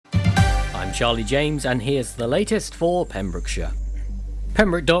I'm Charlie James, and here's the latest for Pembrokeshire.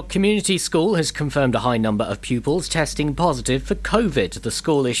 Pembroke Dock Community School has confirmed a high number of pupils testing positive for COVID. The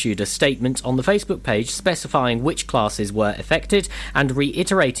school issued a statement on the Facebook page specifying which classes were affected and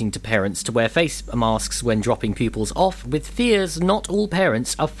reiterating to parents to wear face masks when dropping pupils off, with fears not all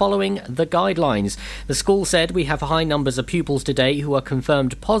parents are following the guidelines. The school said, "We have high numbers of pupils today who are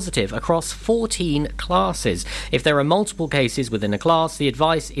confirmed positive across 14 classes. If there are multiple cases within a class, the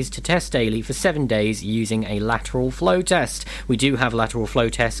advice is to test daily for 7 days using a lateral flow test. We do have lateral flow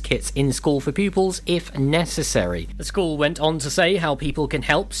test kits in school for pupils if necessary." The school went on to say how people can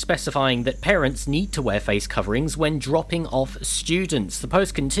help, specifying that parents need to wear face coverings when dropping off students. The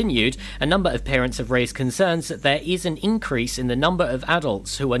post continued, "A number of parents have raised concerns that there is an increase in the number of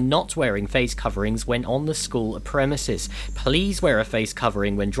adults who are not wearing face coverings when on the school premises. Please wear a face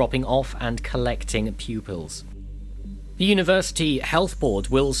covering when dropping off and collecting pupils." The University Health Board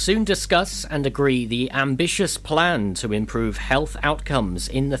will soon discuss and agree the ambitious plan to improve health outcomes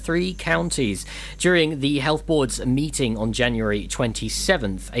in the 3 counties. During the Health Board's meeting on January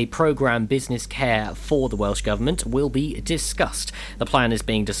 27th, a programme Business Care for the Welsh Government will be discussed. The plan is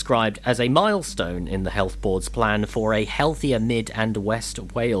being described as a milestone in the Health Board's plan for a healthier Mid and West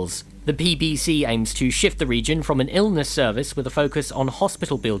Wales. The PBC aims to shift the region from an illness service with a focus on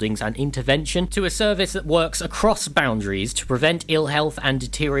hospital buildings and intervention to a service that works across boundaries to prevent ill health and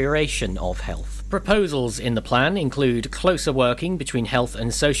deterioration of health. Proposals in the plan include closer working between health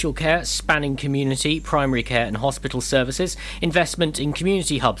and social care, spanning community, primary care and hospital services, investment in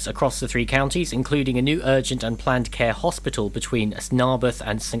community hubs across the 3 counties, including a new urgent and planned care hospital between Narberth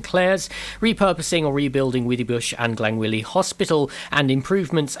and St Clair's, repurposing or rebuilding Withybush and Glangwili Hospital, and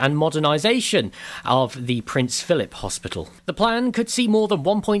improvements and modernisation of the Prince Philip Hospital. The plan could see more than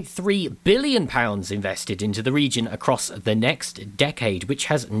 £1.3 billion invested into the region across the next decade, which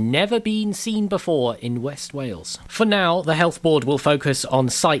has never been seen before in West Wales. For now, the Health Board will focus on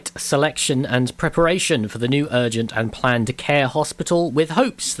site selection and preparation for the new urgent and planned care hospital, with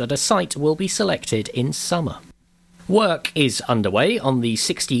hopes that a site will be selected in summer. Work is underway on the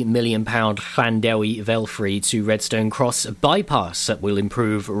 £60 million Llandewi Velfrey to Redstone Cross bypass that will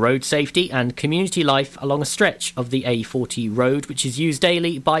improve road safety and community life along a stretch of the A40 road, which is used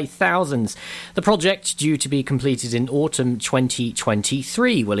daily by thousands. The project, due to be completed in autumn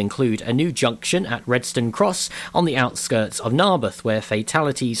 2023, will include a new junction at Redstone Cross on the outskirts of Narberth, where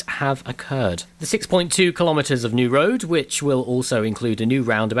fatalities have occurred. The 6.2 kilometres of new road, which will also include a new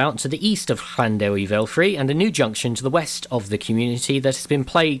roundabout to the east of Llandewi Velfrey and a new junction to the west of the community that has been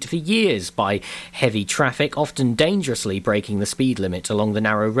plagued for years by heavy traffic, often dangerously breaking the speed limit along the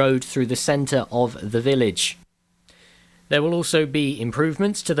narrow road through the centre of the village. There will also be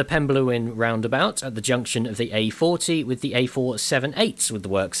improvements to the Pemblewin roundabout at the junction of the A40 with the A478, with the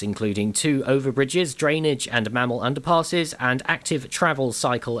works including 2 overbridges, drainage and mammal underpasses, and active travel,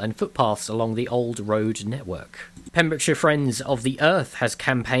 cycle and footpaths along the old road network. Pembrokeshire Friends of the Earth has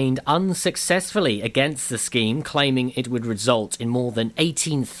campaigned unsuccessfully against the scheme, claiming it would result in more than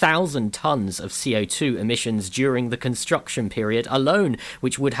 18,000 tonnes of CO2 emissions during the construction period alone,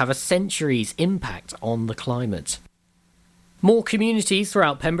 which would have a century's impact on the climate. More communities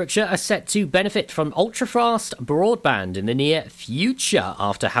throughout Pembrokeshire are set to benefit from ultra-fast broadband in the near future,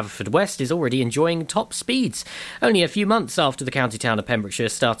 after Haverfordwest is already enjoying top speeds. Only a few months after the county town of Pembrokeshire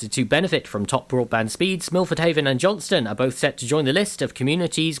started to benefit from top broadband speeds, Milford Haven and Johnston are both set to join the list of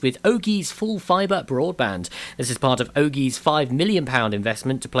communities with Ogie's full fibre broadband. This is part of Ogie's £5 million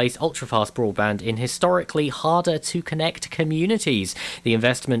investment to place ultra-fast broadband in historically harder-to-connect communities. The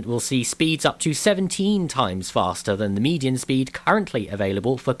investment will see speeds up to 17 times faster than the median speed currently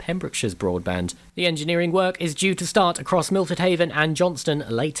available for Pembrokeshire's broadband. The engineering work is due to start across Milford Haven and Johnston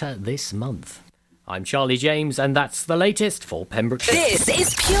later this month. I'm Charlie James, and that's the latest for Pembrokeshire. This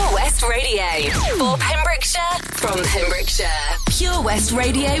is Pure West Radio. For Pembrokeshire, from Pembrokeshire. Pure West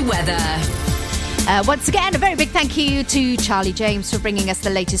Radio weather. Once again, a very big thank you to Charlie James for bringing us the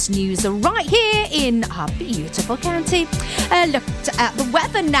latest news right here in our beautiful county. Looked at the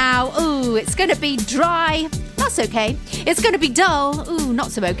weather now. Ooh, it's going to be dry. That's okay. It's going to be dull. Ooh,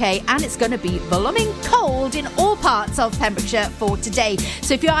 not so okay. And it's going to be blooming cold in all parts of Pembrokeshire for today.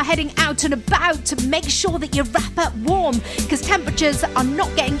 So if you are heading out and about, make sure that you wrap up warm, because temperatures are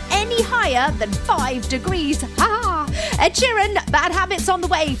not getting any higher than 5 degrees. Ha! Ed Sheeran, Bad Habits on the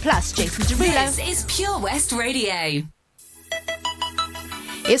way, plus Jason Derulo. This is Pure West Radio.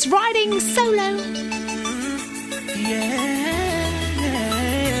 It's riding solo.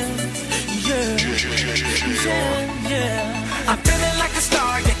 I'm feeling like a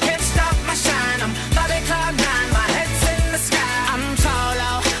star, you can't stop my shine. I'm Bobby Cloud 9, my head's in the sky. I'm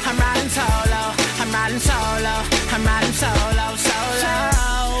solo, I'm riding solo.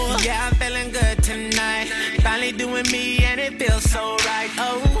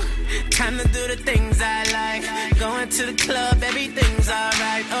 to the club, everything's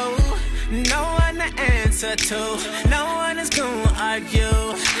alright. Oh, no one to answer to, no one is gonna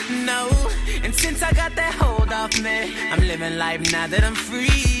argue, no. And since I got that hold off me, I'm living life now that I'm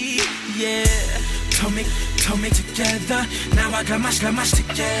free, yeah. Told me together, now I got my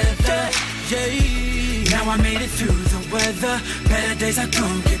together, yeah. Now I made it through the weather, better days are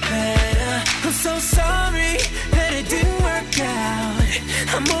gonna get better. I'm so sorry that it didn't work out,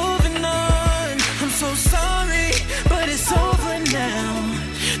 I'm moving on. I'm so sorry, but it's over now,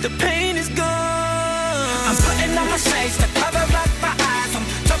 the pain is gone. I'm putting on my shades to cover up my eyes, I'm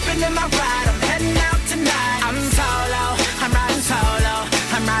jumping in my ride, I'm heading out tonight. I'm solo, I'm riding solo,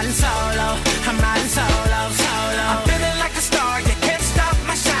 I'm riding solo, I'm riding solo, solo. I'm feeling like a star, you can't stop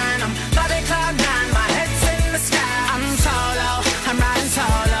my shine. I'm flying cloud nine, my head's in the sky. I'm solo, I'm riding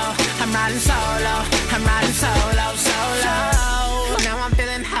solo, I'm riding solo, I'm riding solo, solo. Now I'm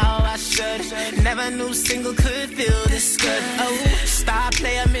feeling how I should. Never knew single could feel this good. Oh, star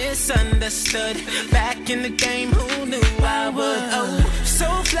player misunderstood. Back in the game, who knew I would? Oh, so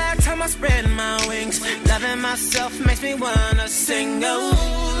flat, time I spread my wings. Loving myself makes me wanna sing. Oh,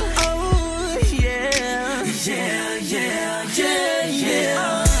 oh, yeah, yeah, yeah, yeah,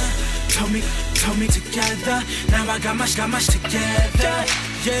 yeah. Told me together. Now I got much together.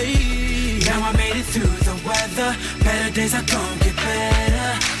 Yeah. Now I made it through the weather. Better days are gonna get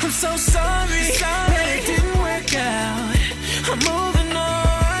better. I'm so sorry that it didn't work out. I'm moving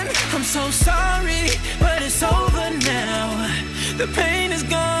on. I'm so sorry, but it's over now. The pain is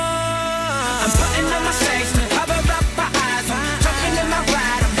gone. I'm putting on my shades to cover up my eyes. I'm jumping in my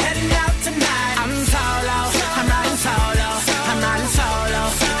ride. I'm heading out tonight. I'm solo. I'm riding solo. I'm riding solo.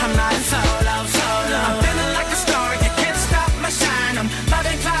 I'm riding solo, solo. I'm feeling like a star. You can't stop my shine. I'm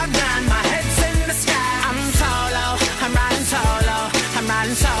loving cloud nine. My head's in the sky. I'm solo. I'm riding solo. I'm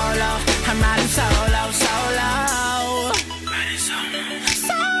riding solo. I'm riding solo, solo. Riding solo.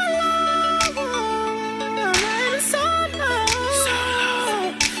 Solo. I'm riding solo. Solo.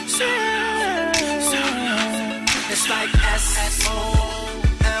 Solo. Solo. It's like S-S-O-L-O.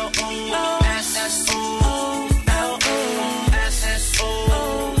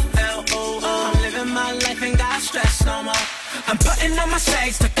 I'm living my life, ain't got stress no more. I'm putting on my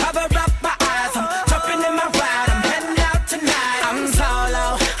shades to cover up my eyes. I'm jumping in my ride, I'm heading out tonight. I'm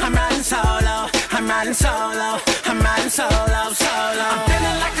solo, I'm riding solo. I'm riding solo, I'm riding solo, solo. I'm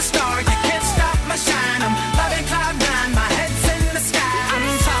feeling like a star, you can't stop my shine. I'm loving cloud nine, my head's in the sky. I'm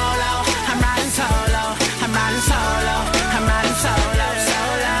solo, I'm riding solo. I'm riding solo, I'm riding solo,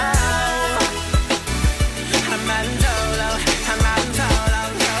 solo. I'm riding solo, I'm riding solo,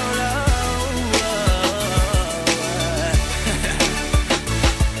 solo.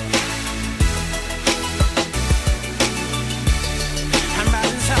 I'm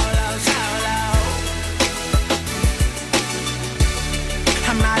riding solo, solo.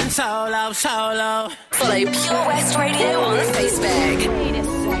 I'm riding solo, solo. Follow Pure West Radio on Facebook.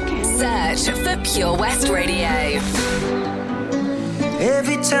 Search for Pure West Radio.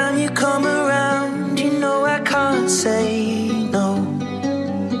 Every time you come around, you know I can't say no.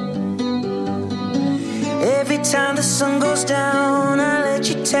 Every time the sun goes down, I let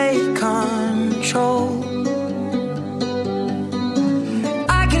you take control.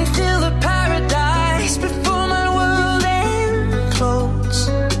 I can feel the paradise before my world implodes.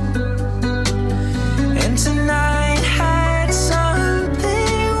 And tonight had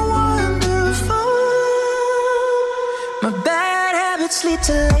something wonderful. My bad habits lead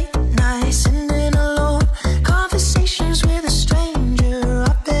to late nights, sitting alone. Conversations with a stranger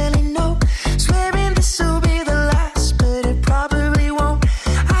I barely know. Swearing this'll be the last, but it probably won't.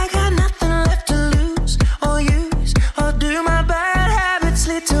 I got nothing left to lose.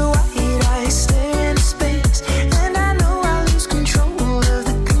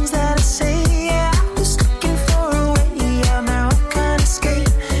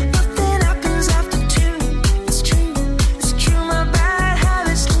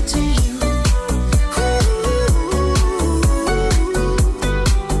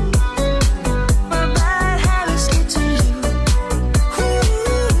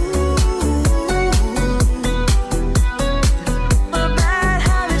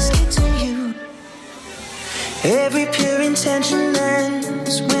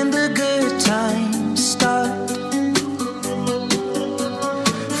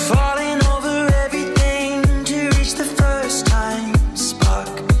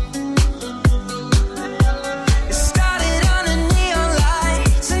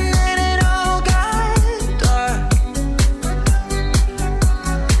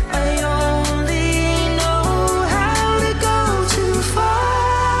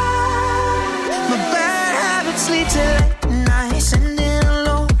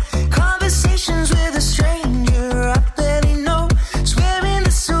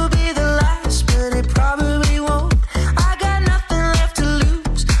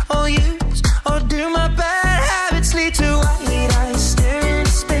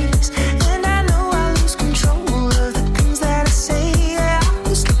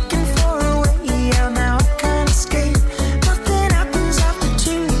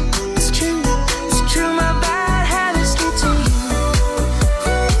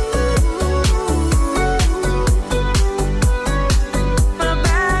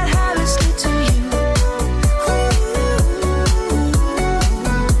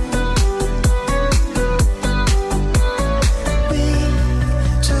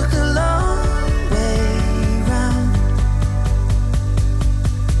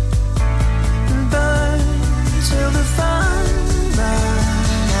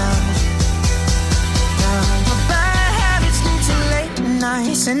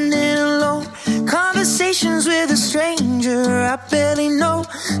 night, sending alone conversations with a stranger I barely know.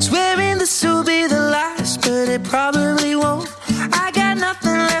 Swearing this will be the last, but it probably won't. I got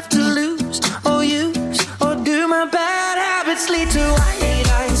nothing left to lose or use, or do my bad habits lead to white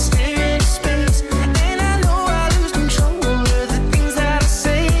eyes staring into space? And I know I lose control of the things that I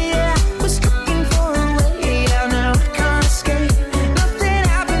say. Yeah, I was looking for a way out, now I can't escape. Nothing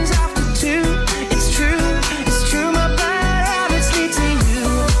happens after two. It's true, my bad habits lead to you.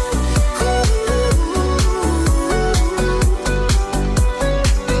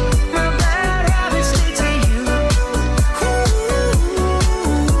 My bad habits lead to you.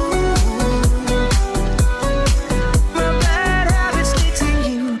 My bad habits lead to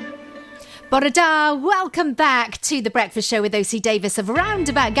you. Borada, welcome back to The Breakfast Show with OC Davis of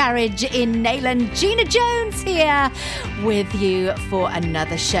Roundabout Garage in Neyland. Gina Jones here with you for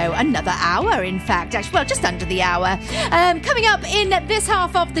another show, another hour in fact, actually, well, just under the hour. Coming up in this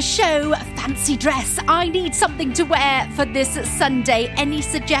half of the show, fancy dress. I need something to wear for this Sunday. Any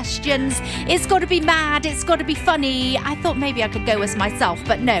suggestions? It's got to be mad, it's got to be funny. I thought maybe I could go as myself,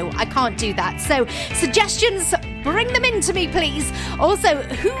 but no, I can't do that. So suggestions, bring them in to me, please. Also,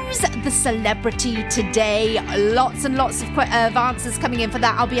 who's the celebrity today? Lots and lots of answers coming in for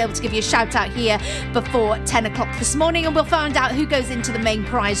that. I'll be able to give you a shout out here before 10 o'clock this morning, and we'll find out who goes into the main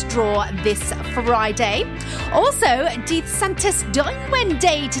prize draw this Friday. Also, Deith Santis Diamond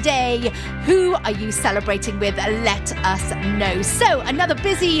Day today. Who are you celebrating with? Let us know. So, another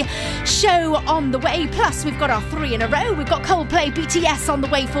busy show on the way. Plus, we've got our 3 in a row. We've got Coldplay, BTS on the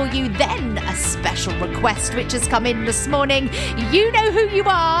way for you. Then a special request which has come in this morning. You know who you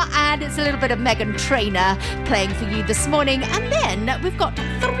are, and it's a little bit of Meghan Trainor playing for you this morning. And then we've got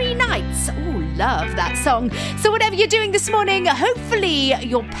 3 Nights. Oh, love that song. So whatever you're doing this morning, hopefully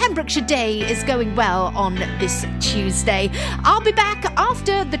your Pembrokeshire day is going well on this Tuesday. I'll be back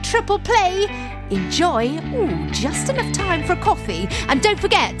after the triple play. Enjoy. Ooh, just enough time for a coffee. And don't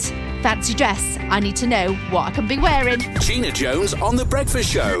forget, fancy dress. I need to know what I can be wearing. Gina Jones on The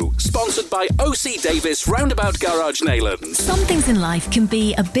Breakfast Show. Sponsored by OC Davis Roundabout Garage Neyland. Some things in life can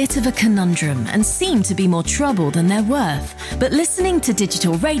be a bit of a conundrum and seem to be more trouble than they're worth. But listening to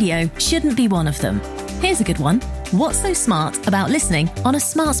digital radio shouldn't be one of them. Here's a good one. What's so smart about listening on a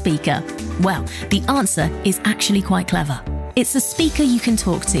smart speaker? Well, the answer is actually quite clever. It's a speaker you can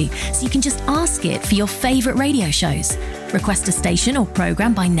talk to, so you can just ask it for your favourite radio shows. Request a station or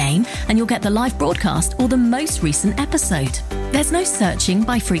programme by name and you'll get the live broadcast or the most recent episode. There's no searching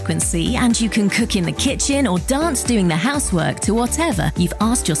by frequency, and you can cook in the kitchen or dance doing the housework to whatever you've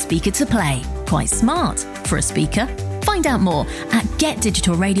asked your speaker to play. Quite smart for a speaker. Find out more at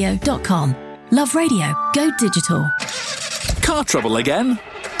getdigitalradio.com. Love radio. Go digital. Car trouble again?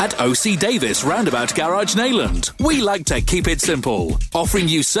 At OC Davis Roundabout Garage Neyland, we like to keep it simple, offering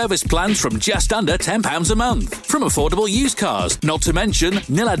you service plans from just under £10 a month, from affordable used cars, not to mention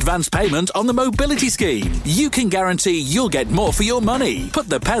nil advance payment on the mobility scheme. You can guarantee you'll get more for your money. Put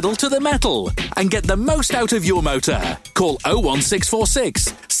the pedal to the metal and get the most out of your motor. Call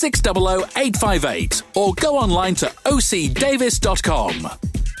 01646 600 858 or go online to ocdavis.com.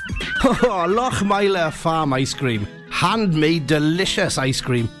 Oh, Lochmeyler Farm Ice Cream. Handmade delicious ice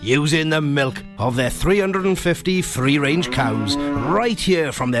cream using the milk of their 350 free-range cows right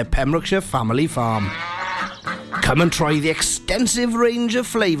here from their Pembrokeshire family farm. Come and try the extensive range of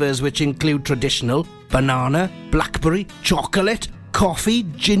flavours which include traditional, banana, blackberry, chocolate, coffee,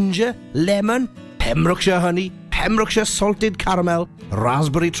 ginger, lemon, Pembrokeshire honey, Pembrokeshire salted caramel,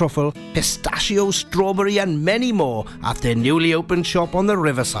 raspberry truffle, pistachio, strawberry and many more at their newly opened shop on the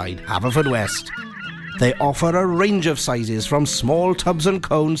Riverside, Haverfordwest. They offer a range of sizes from small tubs and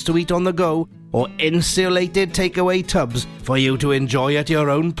cones to eat on the go or insulated takeaway tubs for you to enjoy at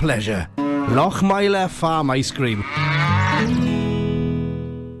your own pleasure. Lochmeyler Farm Ice Cream.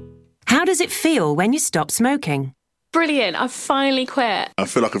 How does it feel when you stop smoking? Brilliant, I've finally quit. I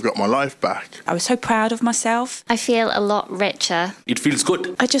feel like I've got my life back. I was so proud of myself. I feel a lot richer. It feels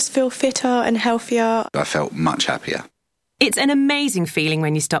good. I just feel fitter and healthier. I felt much happier. It's an amazing feeling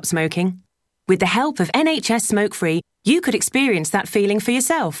when you stop smoking. With the help of NHS Smoke Free, you could experience that feeling for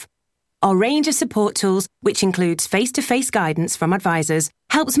yourself. Our range of support tools, which includes face-to-face guidance from advisors,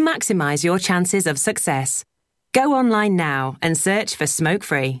 helps maximise your chances of success. Go online now and search for Smoke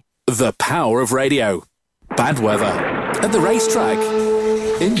Free. The power of radio. Bad weather. At the racetrack.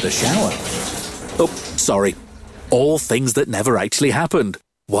 In the shower. Oh, sorry. All things that never actually happened.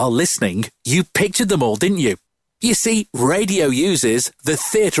 While listening, you pictured them all, didn't you? You see, radio uses the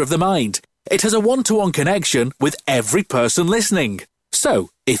theatre of the mind. It has a one-to-one connection with every person listening.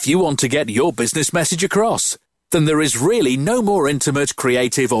 So, if you want to get your business message across, then there is really no more intimate,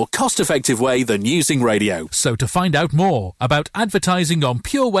 creative or cost-effective way than using radio. So to find out more about advertising on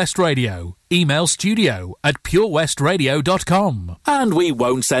Pure West Radio, email studio@purewestradio.com. And we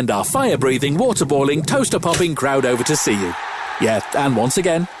won't send our fire-breathing, water-boiling, toaster-popping crowd over to see you. Yeah, and once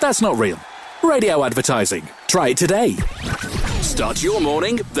again, that's not real. Radio advertising. Try it today. Start your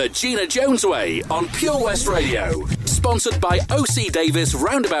morning the Gina Jones way on Pure West Radio. Sponsored by OC Davis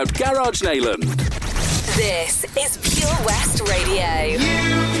Roundabout Garage, Neyland. This is Pure West Radio.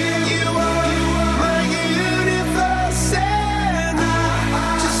 You are my universe, and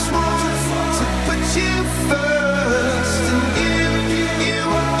I just want to put you first. And you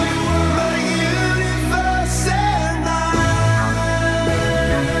are my universe, and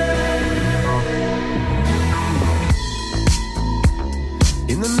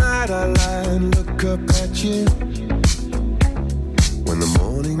in the night I lie and look up at you. When the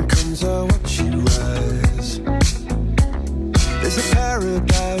morning comes, I watch you rise. There's a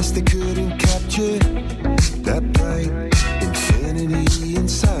paradise they couldn't capture. That bright infinity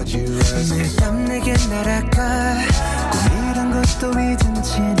inside your eyes. 매일 밤 내게 날아가. 꿈이란 것도 잊은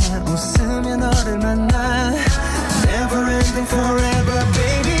채 나 웃으며 너를 만나. Never ending forever,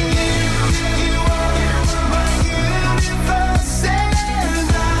 baby. You are my universe,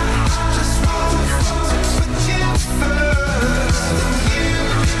 and I just want to put you first.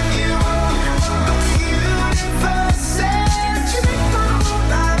 You are my universe, and you make my whole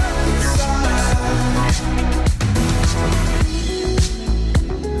life inside.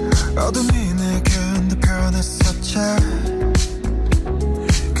 어둠이 내게 변했었지.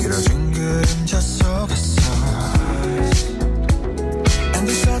 길어진 그림자 속에서. And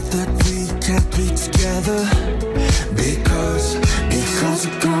we thought that we can't be together because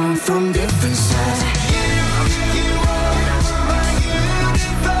we're gone from different sides. You are my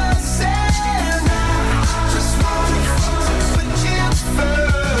universe, and I just want to put you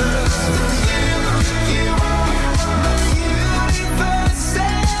first. You are my universe,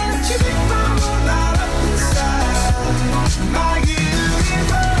 and you make my whole life inside. My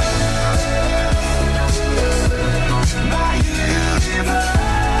universe, my universe.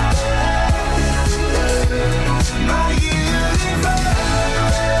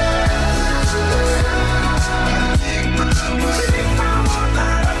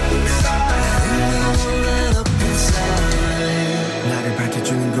 나를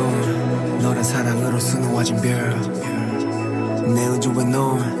밝혀주는 건 너란 사랑으로 수놓아진 별. 내 우주에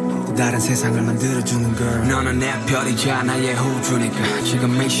넌 다른 세상을 만들어주는 걸. 너는 내 별이자 나의 호주니까.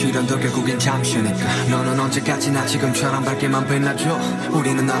 지금의 시련도 결국엔 잠시니까. 너는 언제까지나 지금처럼 밝게만 빛나줘.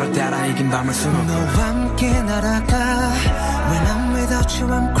 우리는 너를 따라 이긴 밤을 수놓고 너와 함께 날아가. When I'm without you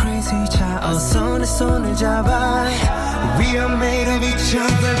I'm crazy. 자 어서 내 손을 잡아. We are made of each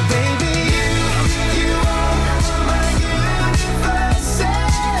other, baby. You are my universe,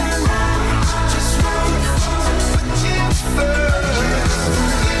 and I just want to put you first.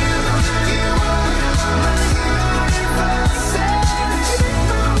 You are my universe, and you make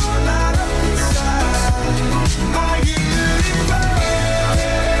my whole life inside. My universe,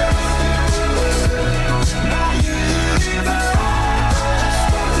 my universe.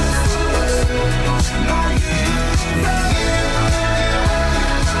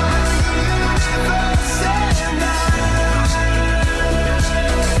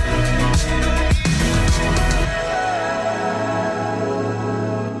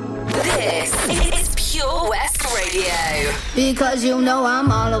 This is Pure West Radio. Because you know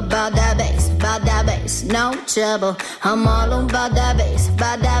I'm all about that bass, no trouble. I'm all about that bass,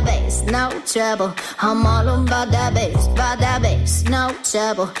 no trouble. I'm all about that bass, no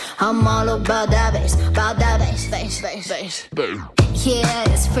trouble. I'm all about that bass, bass. Yeah,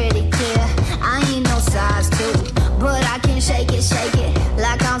 it's pretty clear. I ain't no size 2, but I can shake it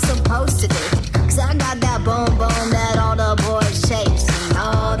like I'm supposed to do. Cause I got that boom boom that all the boys chase. And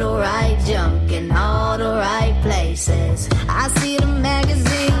all the right junk in all the right places. I see the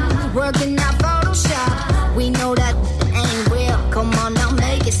magazines working out Photoshop. We know that ain't real. Come on now,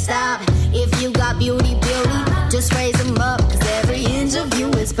 make it stop. If you got beauty, just raise them up. Cause every inch of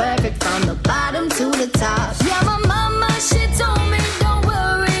you is perfect from the bottom to the top. Yeah, my mama, she told me don't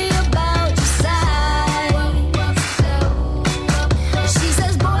worry about your size. She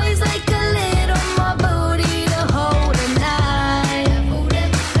says boys like a little more booty to hold a knife.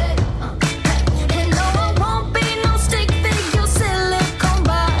 And no, I won't be no stick figure silicone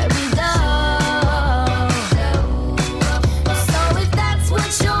Barbie doll. So if that's what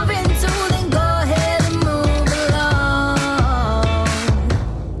you're into, then go ahead and move along.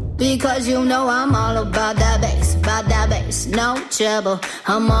 Because you know I'm all about that bass, no trouble.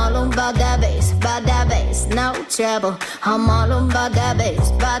 I'm all about that bass, no trouble. I'm all about that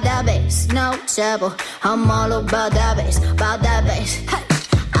bass, no trouble. I'm all about that bass, Hey,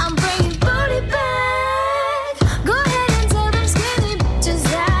 I'm bringing booty back. Go ahead and tell them skinny bitches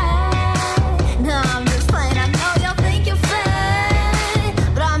that. No, I'm just playing. I know y'all think you're fat,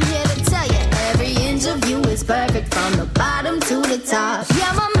 but I'm here to tell you, every inch of you is perfect from the bottom to the top.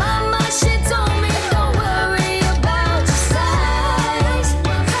 Yeah, my mama, she told me don't worry about your size.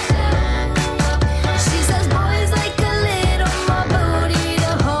 She says boys like a little more booty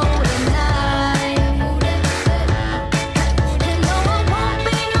to hold at night. And no, I won't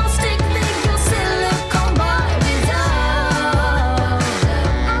be no stick figure silicone Barbie doll.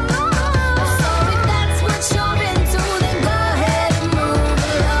 So if that's what you're into, then go ahead and move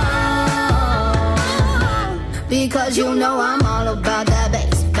along. Because you know I'm all about that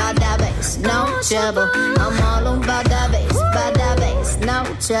bass, no trouble. I'm all about that bass, no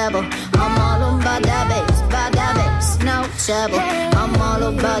trouble. I'm all about that bass, no trouble. I'm all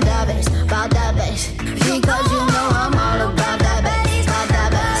about that bass, because you know I'm all about that bass,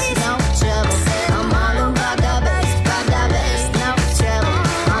 no trouble. I'm all about that bass, no trouble.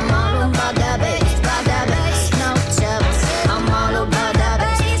 I'm all about that bass, no trouble. I'm all about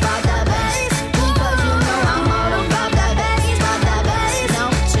that bass, because you know I'm all about that bass, no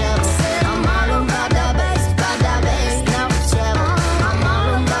trouble. I'm all about that bass, no trouble. I'm all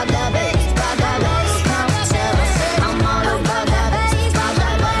about that bass, no trouble. I'm all about that bass,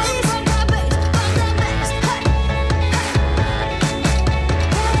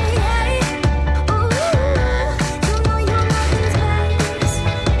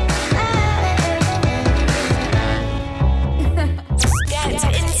 Get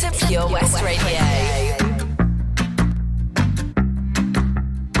into Pure West Radio.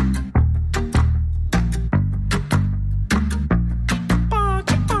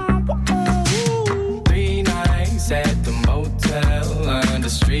 Three nights at the motel under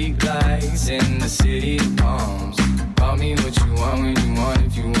street lights in the city of palms. Call me what you want when you want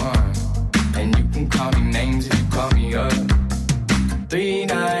if you want, and you can call me names if you call me up. 3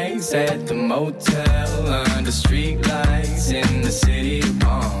 nights at the motel under street lights in the city of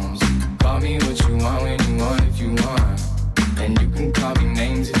palms. Call me what you want when you want if you want, and you can call me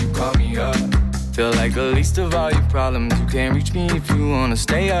names if you call me up. Feel like the least of all your problems. You can't reach me if you wanna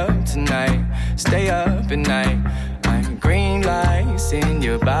stay up tonight, stay up at night. I'm green lights in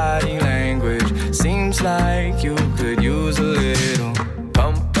your body language. Seems like you could use a little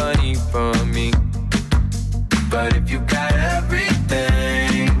company from me. But if you got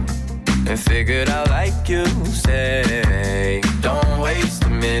everything and figured out like you say, don't waste a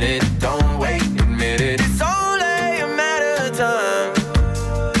minute, don't wait, admit it. It's only a matter of time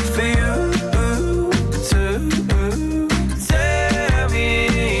for you to tell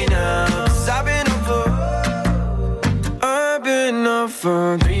me now. 'Cause I've been up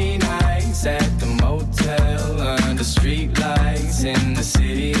for 3 nights at the motel under street lights in the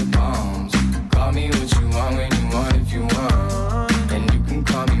city of palms. Call me what you want when you want if you want, and you can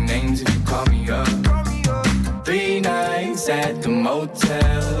call me names if you call me up. 3 nights at the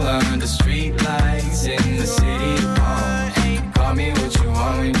motel under street lights in the city of palms. Call me what you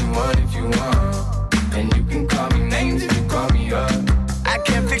want when you want if you want, and you can call me names if you call me up. I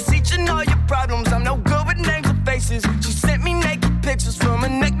can't fix each and all your problems. I'm no good with names or faces. She sent me naked pictures from her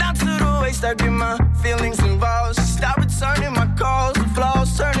neck down to the waist. I get my feelings involved. She stopped returning my calls. The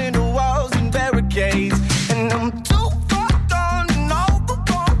flaws turning to walls and barricades. And I'm too far gone in all the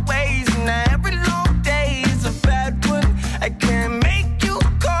wrong ways. And every long day is a bad one. I can't make you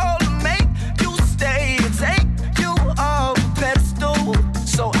call or make you stay or take you off a pedestal.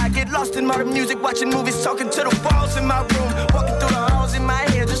 So I get lost in modern music, watching movies, talking to the walls in my room, walking through the halls in my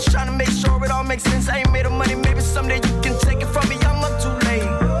head, just trying to make sure it all makes sense. I ain't made of money, maybe someday you can take it from me. I'm up too late,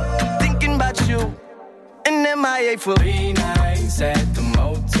 thinking about you, and MIA for 3 nights at the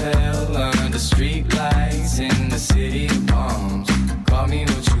motel under street lights in the city of palms. Call me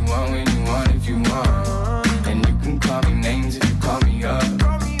what you want when you want if you want, and you can call me names if you call me up.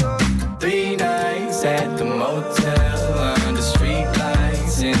 3 nights at the motel under street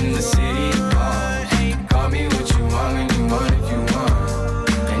lights in the city of palms. Call me what you want when you want if you want,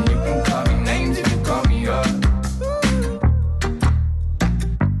 and you can call me names if you call me up.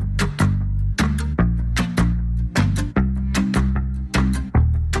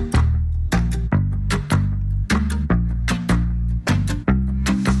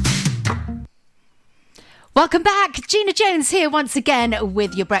 Welcome back. Gina Jones here once again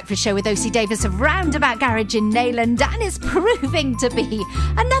with your breakfast show with OC Davis of Roundabout Garage in Neyland, and it's proving to be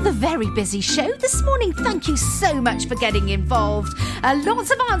another very busy show this morning. Thank you so much for getting involved.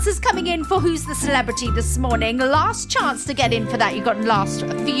 Lots of answers coming in for Who's the Celebrity this morning. Last chance to get in for that. You've got last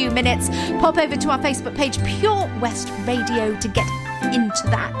few minutes. Pop over to our Facebook page, Pure West Radio, to get into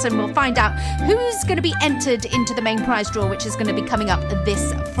that, and we'll find out who's going to be entered into the main prize draw, which is going to be coming up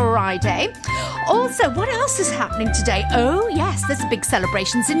this Friday. Also, what else is happening today? Oh yes, there's big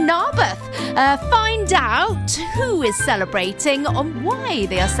celebrations in Narberth. Find out who is celebrating and why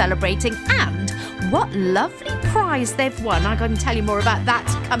they are celebrating and what lovely prize they've won. I'm going to tell you more about that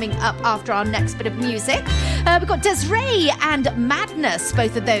coming up after our next bit of music. We've got Desiree and Madness,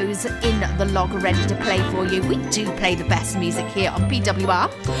 both of those in the log ready to play for you. We do play the best music here on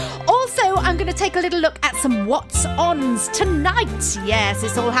PWR. Also, I'm going to take a little look at some What's Ons tonight. Yes,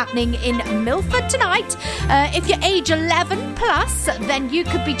 it's all happening in Milford tonight. If you're age 11 plus, then you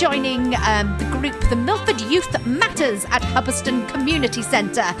could be joining the group, the Milford Youth Matters at Hubberston Community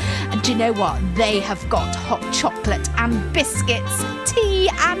Centre. And do you know what? They have got hot chocolate and biscuits, tea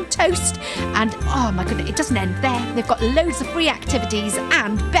and toast, and oh my goodness, it doesn't end there. They've got loads of free activities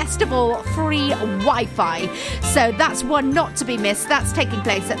and, best of all, free Wi-Fi. So that's one not to be missed. That's taking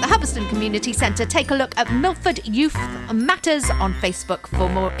place at the Hubberston Community Centre. Take a look at Milford Youth Matters on Facebook for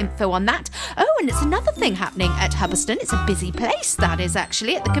more info on that. Oh, and it's another thing happening at Hubberston. It's a busy place, that is,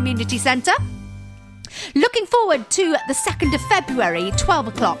 actually, at the community centre. Looking forward to the 2nd of February, 12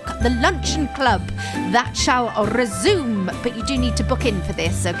 o'clock, the Luncheon Club. That shall resume, but you do need to book in for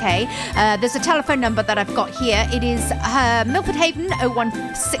this, okay? There's a telephone number that I've got here. It is Milford Haven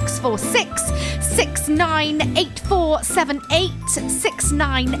 01646 698478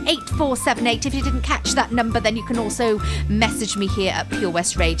 698478. If you didn't catch that number, then you can also message me here at Pure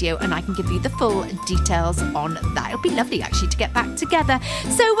West Radio and I can give you the full details on that. It'll be lovely actually to get back together.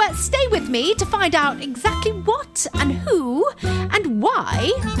 So stay with me to find out exactly what and who and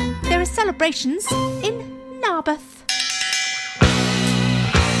why there are celebrations in Narberth.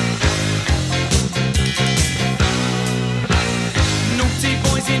 Naughty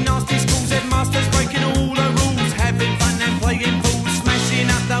boys in nasty schools, headmasters breaking all the rules, having fun and playing fools, smashing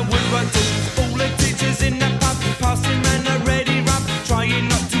up the woodwork tools. All the teachers in the pub, passing round a ready rub, trying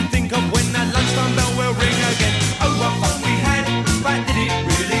not to think of when the lunchtime bell will ring again. Oh, what fun we had, but did it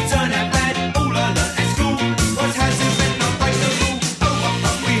really turn out bad? All I learnt at school was hasn't been not break the rule. Oh, what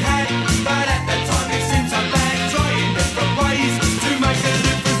fun we had, but at the time it seemed so bad, trying different ways to make a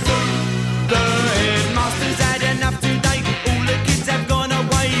difference too. The headmasters had enough today. All the kids have gone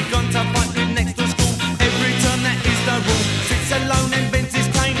away, gone to fight with next to school. Every term that is the rule. Sits alone and bends his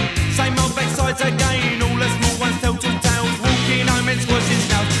cane. Same old backsides again. All the small ones tell two tales, walking home and squashing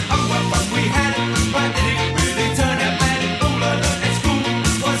snails. Oh, what fun we had, but did it really turn out bad? All I learnt at school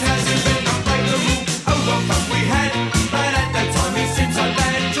was hasn't been not break the rule. Oh, what fun we had, but at the time it seemed so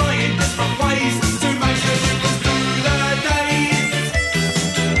bad, trying different ways to make a difference through the days.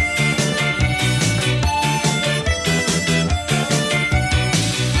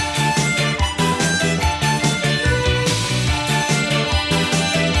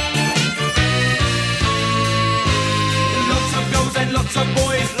 Lots of girls and lots of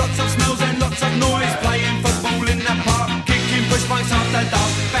boys, lots of smells and lots of noise, playing football in the park, kicking push bikes after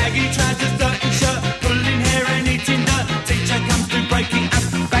dark, baggy trousers, dirty shirt, pulling hair and eating dirt. Teacher comes to breaking up,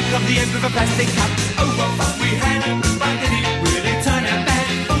 back of the end with a plastic cup. Oh, what fun we had, but did it really turn out bad?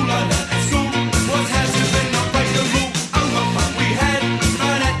 All I learnt at school was hasn't been not break the rule. Oh, what fun we had,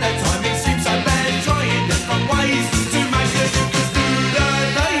 but at that time it seemed so bad, trying different ways to make a difference through the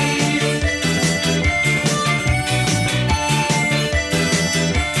days.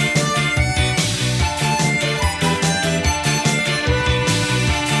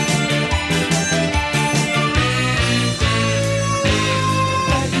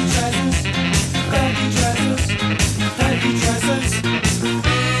 Baggy trousers, baggy trousers, baggy trousers.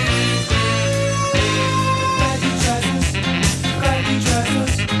 Baggy trousers, baggy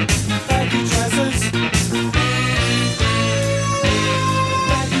trousers, baggy trousers.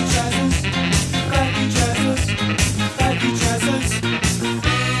 Baggy trousers, baggy trousers, baggy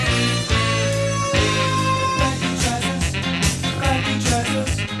trousers, baggy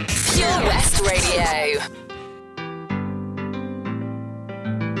trousers. Pure West Radio.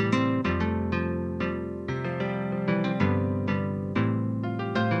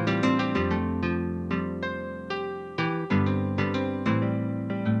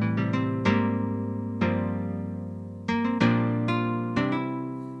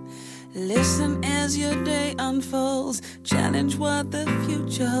 Listen as your day unfolds. Challenge what the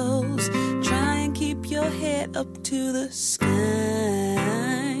future holds. Try and keep your head up to the sky.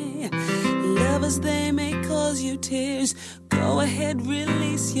 Lovers, they may cause you tears. Go ahead,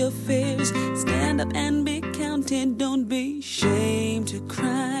 release your fears. Stand up and be counted. Don't be ashamed to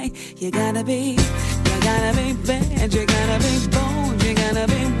cry. You gotta be bad. You gotta be bold. You gotta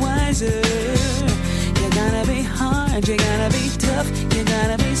be wiser. You gotta be hard. You gotta be tough. You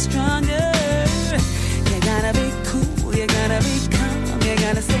gotta be stronger. You gotta be cool. You gotta be calm. You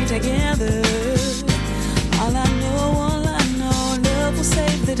gotta stay together. All I know, love will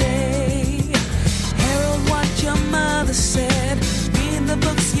save the day. Herald what your mother said. Read the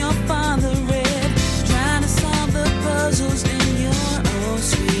books your father read. Trying to solve the puzzles in your own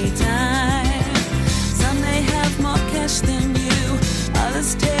sweet time. Some may have more cash than you.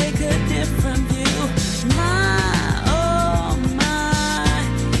 Others take a different view. My, oh my,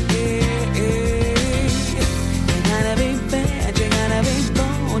 yeah, yeah. You gotta be bad. You gotta be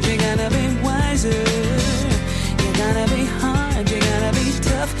bold. You gotta be wiser. You gotta be hard. You gotta be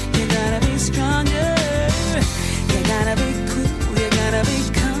tough. You gotta be stronger. You gotta be cool, you gotta be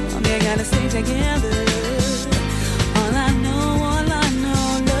calm, you gotta stay together. All I know,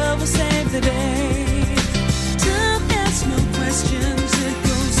 love will save the day. Time asks no questions, it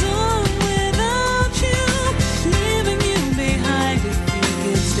goes on without you, leaving you behind if you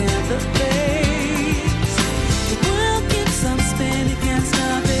can stand the pace. The world keeps on spinning, can't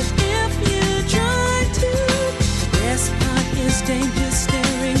stop it if you try to. The best part is danger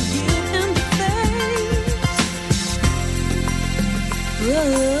staring you in the face.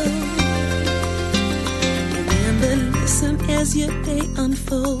 Whoa. Remember, listen as your day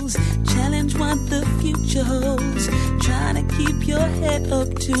unfolds. Challenge what the future holds. Try to keep your head up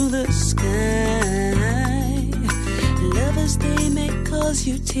to the sky. Lovers, they may cause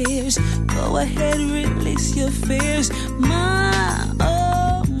you tears. Go ahead, release your fears. My,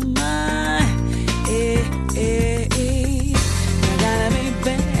 oh my, eh, eh, eh. You gotta be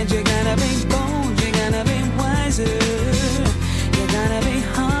bad, you gotta be bold, you gotta be wiser. You gotta be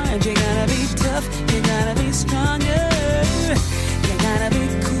hard, you gotta be tough, you gotta be stronger. You gotta be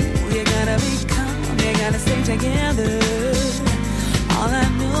cool, you gotta be calm, you gotta stay together. All I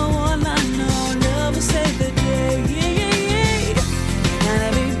know, love will save the day. Yeah, yeah, yeah. You gotta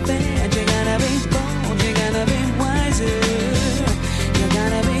be bad, you gotta be bold, you gotta be wiser. You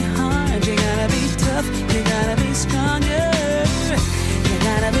gotta be hard, you gotta be tough, you gotta be stronger. You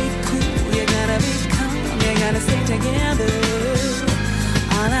gotta be cool, you gotta be calm, you gotta stay together.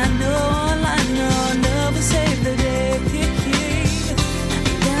 All I know, love will save the day.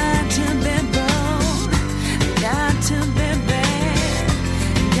 Got to be bold, got to be bad,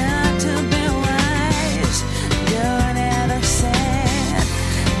 got to be wise, don't ever sad.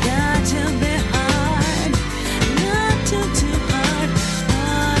 Got to be hard, not too hard.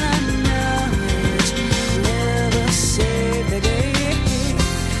 All I know is love will save the day.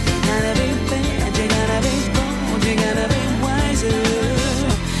 You gotta be bad, you gotta be bold, you gotta be wiser.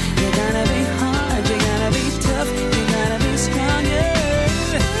 You gotta be hard, you gotta be tough, you gotta be stronger.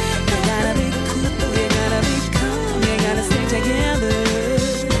 You gotta be cool, you gotta be calm, you gotta stay together.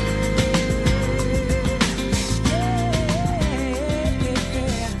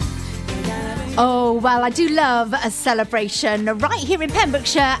 Oh, well, I do love a celebration right here in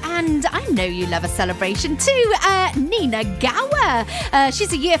Pembrokeshire, and I know you love a celebration too. Nina Gower.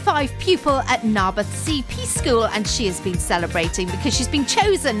 She's a Year 5 pupil at Narberth CP School, and she has been celebrating because she's been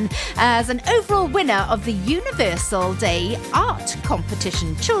chosen as an overall winner of the Universal Day Art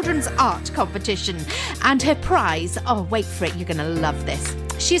Competition, Children's Art Competition. And her prize, oh, wait for it, you're going to love this.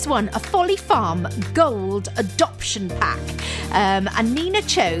 She's won a Folly Farm Gold Adoption Pack, and Nina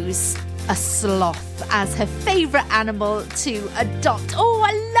chose a sloth as her favourite animal to adopt. Oh,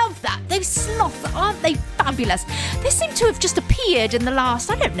 I love that. Those sloths, aren't they fabulous? They seem to have just appeared in the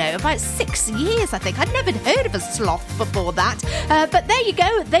last, I don't know, about 6 years, I think. I'd never heard of a sloth before that. But there you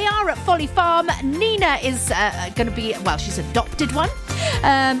go. They are at Folly Farm. Nina is going to be, well, she's adopted one.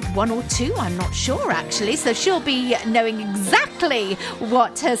 One or two, I'm not sure, actually. So she'll be knowing exactly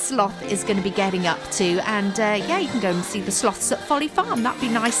what her sloth is going to be getting up to. And, yeah, you can go and see the sloths at Folly Farm. That'd be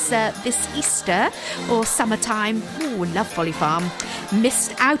nice this Easter or summertime. Oh, love Folly Farm.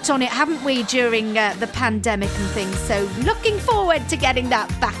 Missed out on it, haven't we, during the pandemic and things. So looking forward to getting that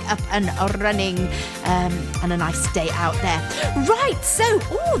back up and running, and a nice day out there. Right, so,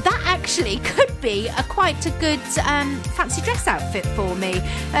 that actually could be quite a good fancy dress outfit for me.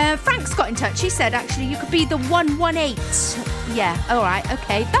 Frank's got in touch. He said, actually, you could be the 118. Yeah, all right,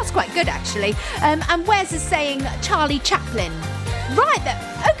 okay. That's quite good, actually. And Wes is saying Charlie Chaplin. Right then.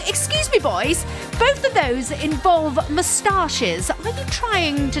 Okay, excuse me, boys. Both of those involve moustaches. Are you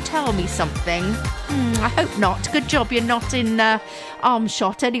trying to tell me something? I hope not. Good job you're not in arm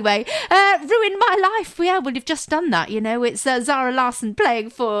shot anyway. Ruin My Life. Yeah, well, you've just done that, you know. It's Zara Larsson playing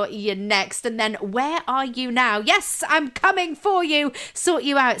for you next. And then Where Are You Now? Yes, I'm coming for you. Sort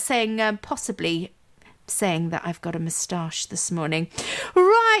you out, possibly saying that I've got a moustache this morning.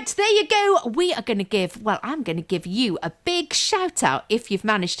 Right, there you go. I'm going to give you a big shout out if you've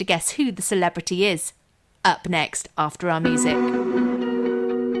managed to guess who the celebrity is. Up next after our music.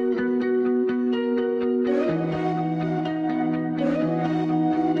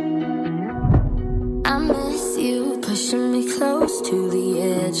 I miss you, pushing me close to the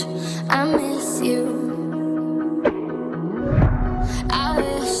edge. I miss you. I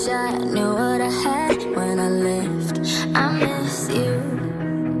wish I knew what I had when I left. I miss you.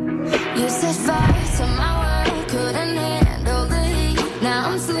 You set fire to my world, couldn't handle the heat. Now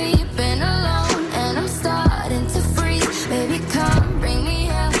I'm sleeping alone and I'm starting to freeze. Baby, come bring me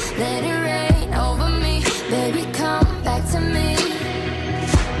up, let it rain over me. Baby, come back to me.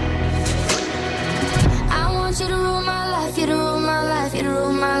 I want you to rule my life, you to rule my life, you to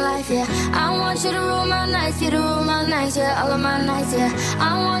rule my life, yeah. I want you to rule my nights, you to rule my nights, yeah. All of my nights, yeah.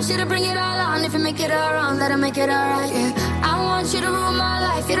 I want you to bring it all on. If you make it all wrong, that'll make it all right, yeah. I want you to rule my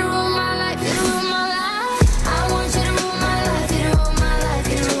life, you to rule my life, you to rule my life. I want you to rule my life, you to rule my life,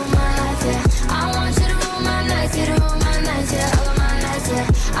 you to rule my life, yeah. I want you to rule my nights, you to rule my nights, yeah. All of my nights, yeah.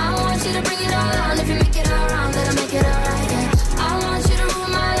 I want you to bring it all on. If you make it all wrong, that'll make it all right, yeah. I want you to rule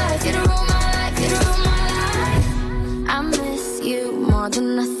my life, you to rule my life, you to rule my life. I miss you more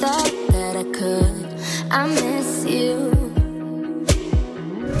than I thought that I could. I miss you.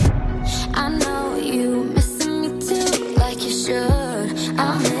 I know you missing me too, like you should.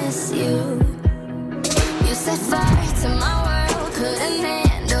 I miss you. You set fire to my world, couldn't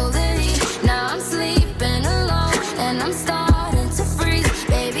handle the heat. Now I'm sleeping alone and I'm starting to freeze.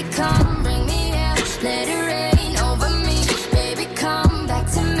 Baby, come bring me out, let it rain over me. Baby, come back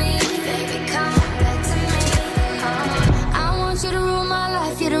to me. Baby, come back to me. I want you to rule my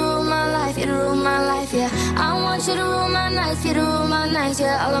life, you to rule my life, you to rule my life, yeah. I want you to rule my nights, you to rule my nights,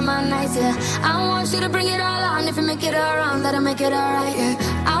 yeah. All of my nights, yeah. I want you to bring it all on. If you make it all wrong, that'll make it all right, yeah.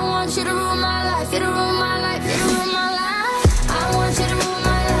 I want you to rule my life, you to rule my life, you to rule my life. I want you to rule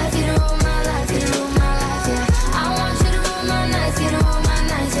my life, you to rule my life, you to rule my life, yeah. I want you to rule my nights, you to rule my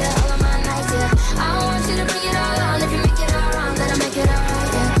nights, yeah. All of my nights, yeah. I want you to bring it all on. If you make it all wrong, that'll make it all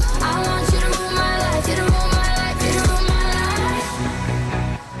right, yeah. I want you to rule my life, you to rule my life, you to rule my life.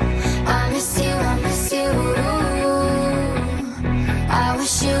 I miss you, I miss you.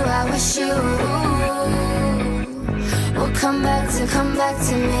 I wish you will come back to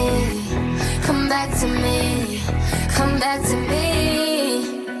me, come back to me, come back to me.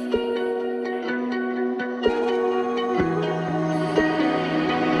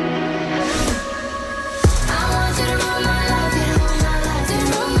 I want you to rule my life, you to rule my life, you to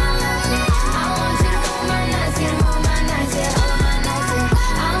rule my life, yeah. I want you to rule my nights, you to rule my nights, yeah. All of my nights, yeah.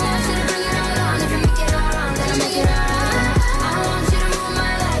 I want you to bring it all on. If you make it all wrong, then make it all right. I want you to rule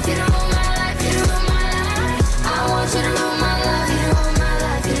my life, you to rule my life, you to rule my life. I want you to rule my life, you to rule my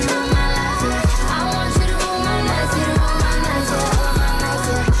life, you to rule my life, yeah. I want you to rule my nights, you to rule my nights, yeah. All of my nights,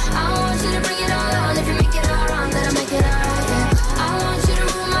 yeah. I want you to bring it all on. If you make it all wrong, then I'll make it all right, yeah. I want you to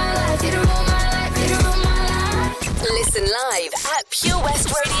rule my life, you to rule my life, you to rule my life. Listen live at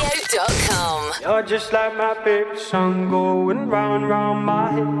purewestradio.com. You're just like my favorite song going round and round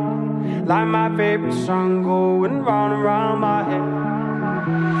my head. Like my favorite song going round and round my head.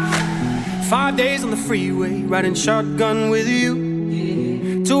 5 days on the freeway, riding shotgun with you.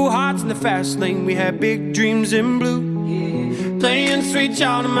 Yeah. 2 hearts in the fast lane, we had big dreams in blue. Yeah. Playing Sweet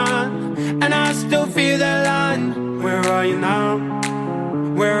Child of Mine, and I still feel that line. Where are you now?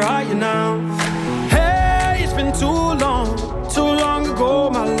 Where are you now? Hey, it's been too long ago,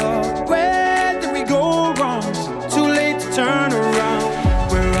 my love. Where did we go wrong? Too late to turn around.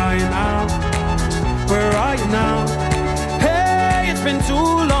 Where are you now? Where are you now? Hey, it's been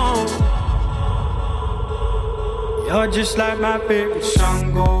too long. You're just like my favorite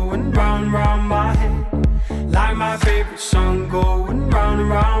song going round and round my head. Like my favorite song going round and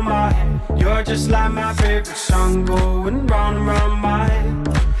round my head. You're just like my favorite song going round and round my head.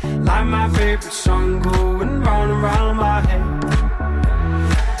 Like my favorite song going round and round my head.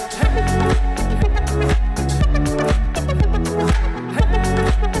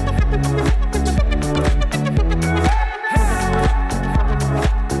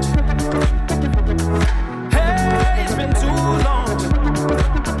 Hey, it's been too long.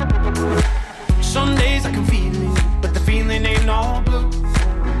 Some days I can feel it, but the feeling ain't all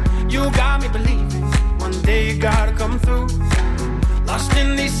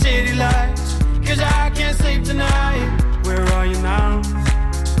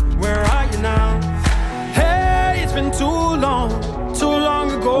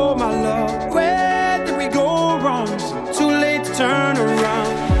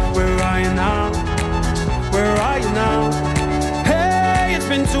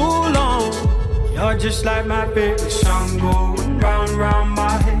You're just like my favorite song going round and round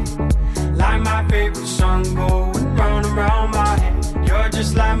my head. Like my favorite song going round and round my head. You're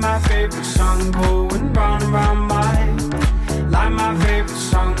just like my favorite song going round and round my head. Like my favorite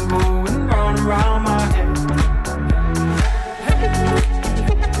song going round and round my head.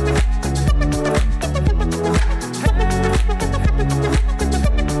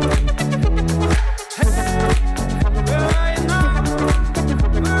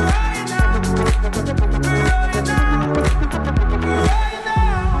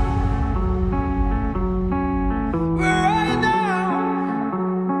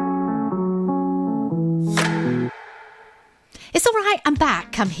 It's all right, I'm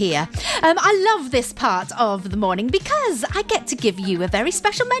back, I'm here. I love this part of the morning because I get to give you a very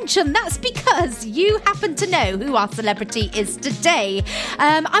special mention. That's because you happen to know who our celebrity is today.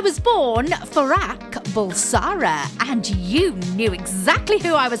 I was born Farak Bulsara, and you knew exactly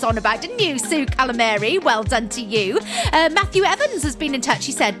who I was on about, didn't you, Sue Calamari? Well done to you. Matthew Evans has been in touch.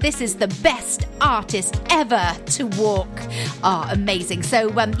 He said, this is the best artist ever to walk. Oh, amazing. So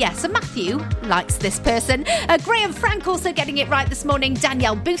Matthew likes this person. Graham Frank also getting it right this morning.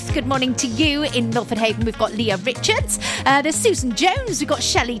 Danielle Booth, good morning to you. In Milford Haven, we've got Leah Richards. There's Susan Jones. We've got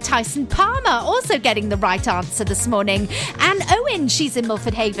Shelley Tyson Palmer also getting the right answer this morning. Anne Owen, she's in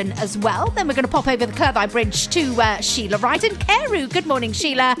Milford Haven as well. Then we're going to pop over the Clerthay Bridge to Sheila Wright and Carew. Good morning,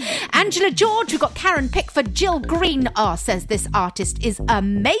 Sheila. Angela George, we've got Karen Pickford. Jill Green says this artist is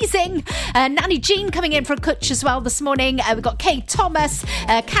amazing. Nanny Jean coming in for a Kutch as well this morning. We've got Kay Thomas,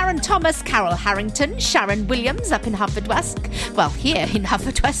 Karen Thomas, Carol Harrington, Sharon Williams up in Haverfordwest. Well, here in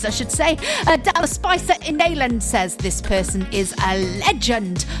Haverfordwest, I should say. Dallas Spicer in Nayland says this person is a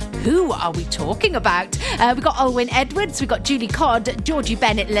legend. Who are we talking about? We've got Olwyn Edwards, we've got Julie Codd, Georgie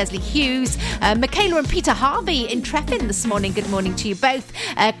Bennett, Leslie Hughes, Michaela and Peter Harvey in Treffin this morning. Good morning to you both.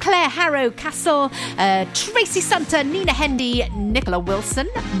 Claire Harrow Castle, Tracy Sunter, Nina Hendy, Nicola Wilson,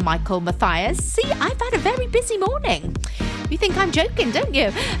 Michael Mathias. See, I've had a very busy morning. You think I'm joking, don't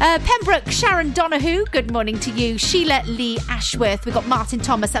you? Pembroke, Sharon Donahue, good morning to you. Sheila Lee Ashworth, we've got Martin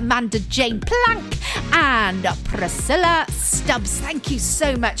Thomas, Amanda Jane Plank, and Priscilla Stubbs. Thank you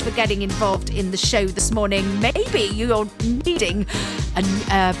so much for getting involved in the show this morning. Maybe you're needing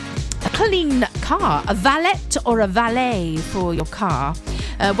a clean car, a valet or a valet for your car.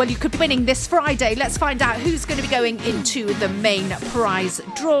 Well, you could be winning this Friday. Let's find out who's going to be going into the main prize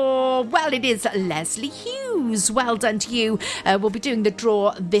draw. Well, it is Leslie Hughes. Well done to you. We'll be doing the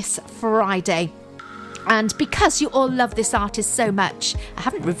draw this Friday. And because you all love this artist so much, I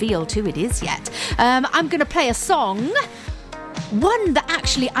haven't revealed who it is yet. I'm going to play a song, one that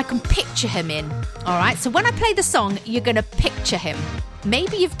actually I can picture him in. All right, so when I play the song, you're going to picture him.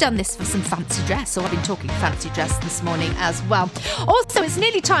 Maybe you've done this for some fancy dress, or I've been talking fancy dress this morning as well. Also, it's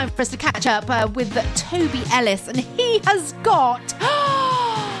nearly time for us to catch up with Toby Ellis, and he has got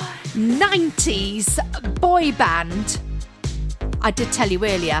 90s boy band. I did tell you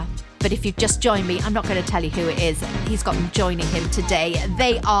earlier, but if you've just joined me, I'm not going to tell you who it is. He's got them joining him today.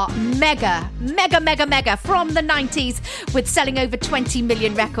 They are mega from the 90s with selling over 20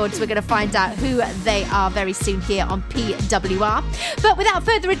 million records. We're going to find out who they are very soon here on PWR. But without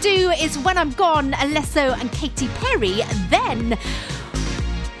further ado, is When I'm Gone, Alesso and Katy Perry. Then...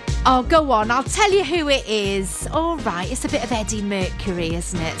 oh, go on, I'll tell you who it is. All right, it's a bit of Eddie Mercury,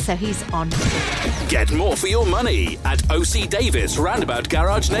 isn't it? So he's on. Get more for your money at OC Davis Roundabout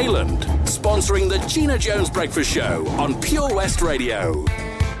Garage Nayland. Sponsoring the Gina Jones Breakfast Show on Pure West Radio.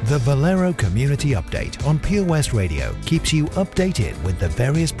 The Valero Community Update on Pure West Radio keeps you updated with the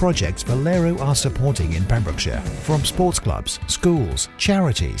various projects Valero are supporting in Pembrokeshire. From sports clubs, schools,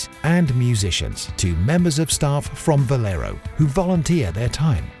 charities and musicians to members of staff from Valero who volunteer their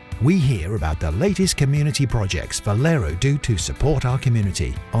time. We hear about the latest community projects Valero do to support our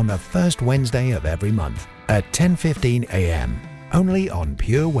community on the first Wednesday of every month at 10:15 a.m. only on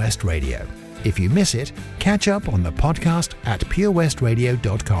Pure West Radio. If you miss it, catch up on the podcast at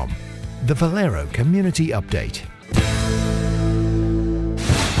purewestradio.com. The Valero Community Update.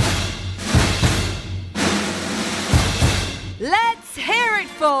 Let's hear it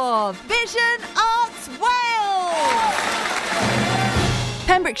for Vision Arts Wales!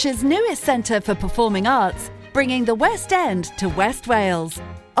 Pembrokeshire's newest centre for performing arts, bringing the West End to West Wales,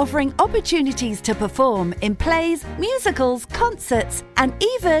 offering opportunities to perform in plays, musicals, concerts, and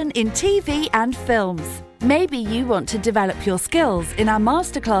even in TV and films. Maybe you want to develop your skills in our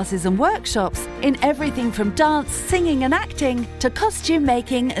masterclasses and workshops in everything from dance, singing and acting to costume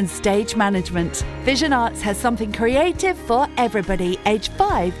making and stage management. Vision Arts has something creative for everybody aged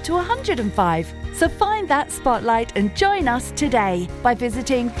 5 to 105. So find that spotlight and join us today by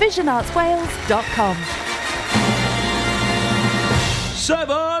visiting visionartswales.com.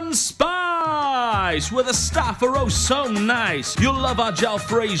 7 Spice, where the staff are oh so nice. You'll love our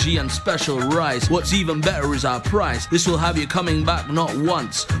jalfrezi and special rice. What's even better is our price. This will have you coming back not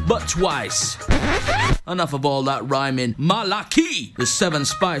once, but twice. Enough of all that rhyming. Malaki! The 7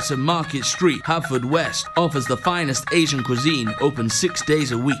 Spice of Market Street, Haverfordwest, offers the finest Asian cuisine, open 6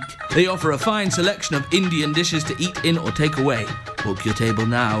 days a week. They offer a fine selection of Indian dishes to eat in or take away. Book your table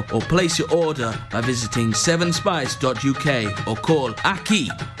now or place your order by visiting 7spice.uk or call Aki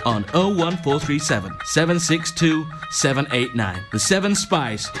on 01437 762 789. The 7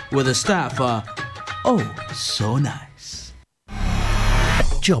 Spice, where the staff are oh so nice.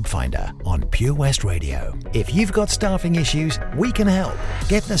 Job Finder on Pure West Radio. If you've got staffing issues, we can help.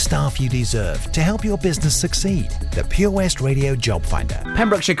 Get the staff you deserve to help your business succeed. The Pure West Radio Job Finder.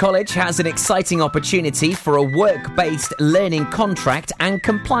 Pembrokeshire College has an exciting opportunity for a work-based learning contract and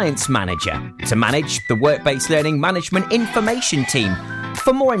compliance manager to manage the work-based learning management information team.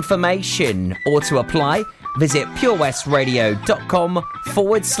 For more information or to apply, visit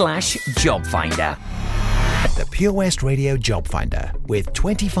purewestradio.com/job finder. The Pure West Radio Job Finder, with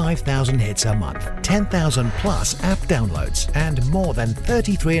 25,000 hits a month, 10,000 plus app downloads, and more than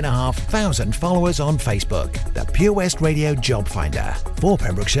 33,500 followers on Facebook. The Pure West Radio Job Finder, for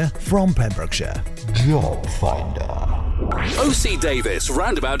Pembrokeshire, from Pembrokeshire. Job Finder. OC Davis,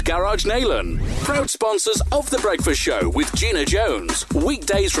 Roundabout Garage Neyland. Proud sponsors of The Breakfast Show with Gina Jones.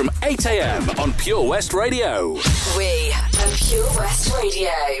 Weekdays from 8 a.m. on Pure West Radio. We are Pure West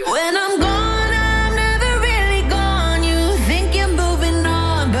Radio. When I'm gone, I'm never really gone. You think you're moving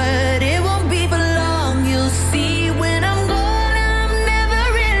on, but it won't be for long. You'll see when I'm gone, I'm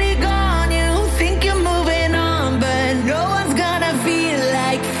never really gone. You think you're moving on, but no one's gonna feel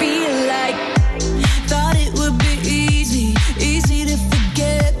like. Thought it would be easy to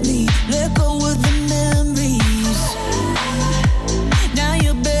forget me. Let go of the memories. Now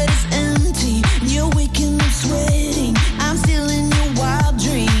your bed is empty and you're waking up sweating. I'm still in your wild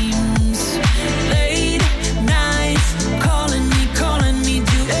dreams. Late nights, calling me,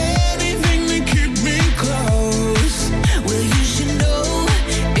 do anything to keep me close. Well, you should know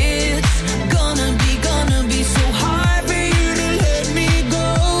it's gonna be so hard for you to let me go.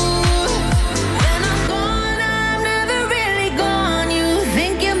 When I'm gone, I'm never really gone. You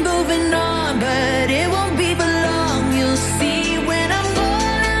think you're moving on, but it won't be for long. You'll see when I'm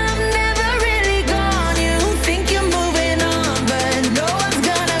gone, I'm never really gone. You think you're moving on, but no one's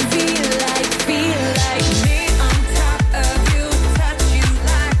gonna feel like me on top of you, touch you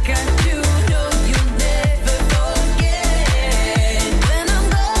like I do. No, you'll never forget. When I'm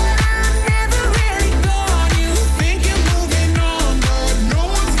gone, I'm never really gone. You think you're moving on, but no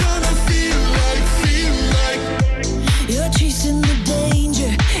one's gonna feel like. You're chasing the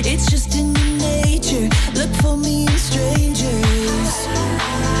danger, it's just in your nature. Look for me in strangers.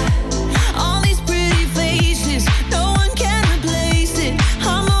 All these pretty faces, no one can replace it.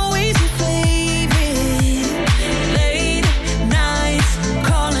 I'm always your favorite. Late nights,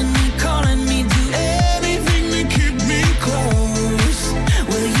 calling me, do anything to keep me close.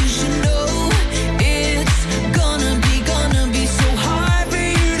 Well, you should know it's gonna be so hard for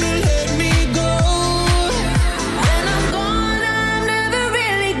you to let me go. When I'm gone, I'm never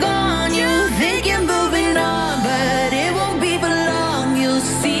really gone. You think you're moving on, but it won't be for long. You'll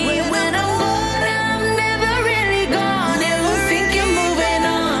see when I'm gone, I'm never really gone. You think you're moving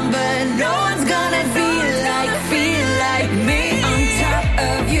on, but no one's gonna feel like me on top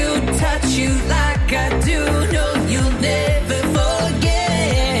of you, touch you like I do. No, you'll never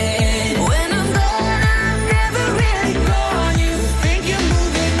forget. When I'm gone, I'm never really gone. You think you're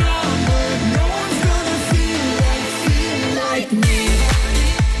moving on, but no one's gonna feel like me.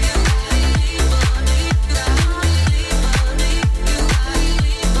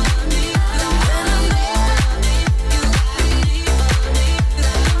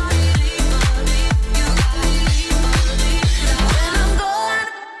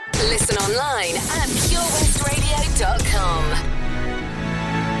 Listen online at purewestradio.com.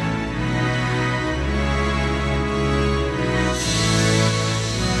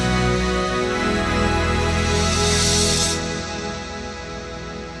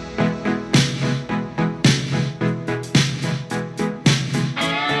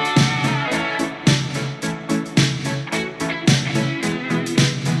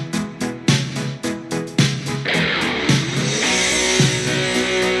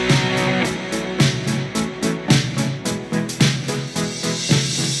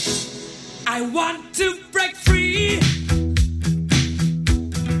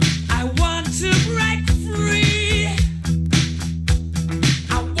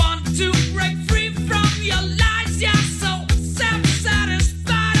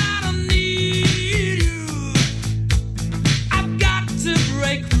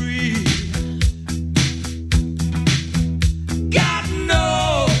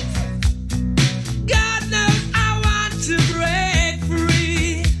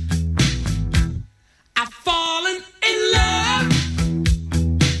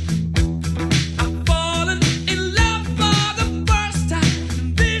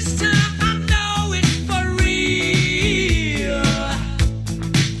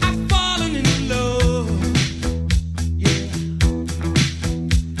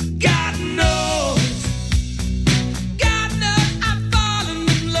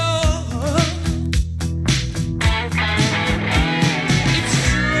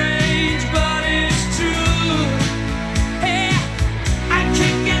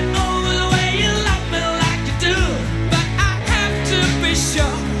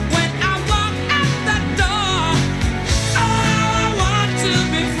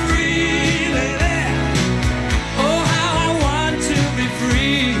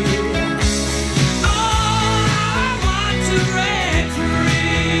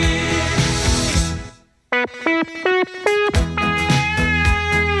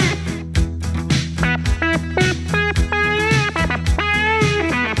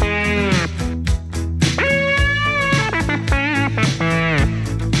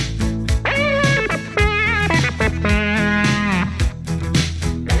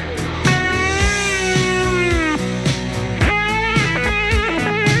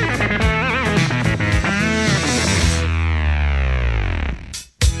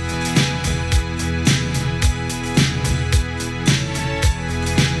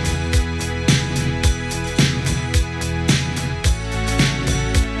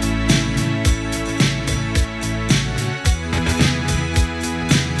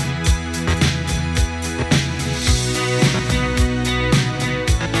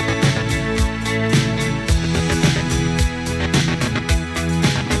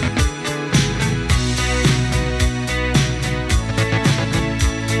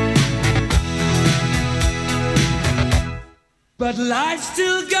 But life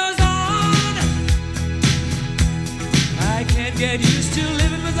still goes on. I can't get used to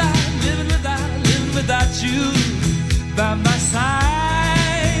living without you by my side.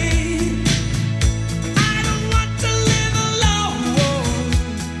 I don't want to live alone.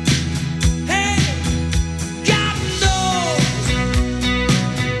 Hey, God knows,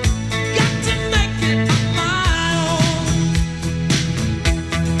 got to make it on my own.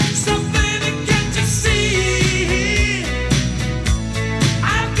 So baby, can't you see?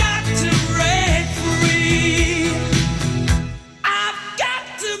 I've got to break free. I've got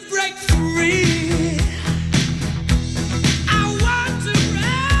to break free.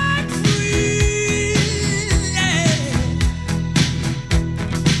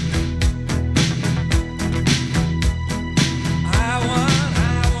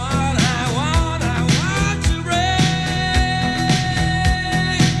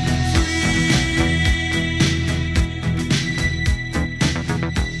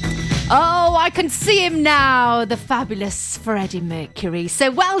 Oh, I can see him now, the fabulous Freddie Mercury. So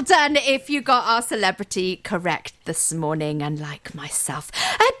well done if you got our celebrity correct this morning. And like myself,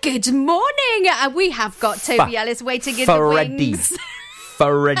 good morning. We have got Toby Ellis waiting in the wings.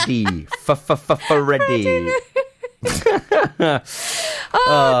 Freddie.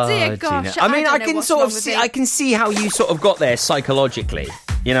 Oh dear gosh. Gina. I mean, I can sort of see. I can see how you sort of got there psychologically.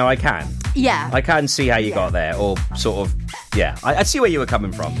 You know, I can. Yeah. I can see how you got there, or sort of. Yeah, I see where you were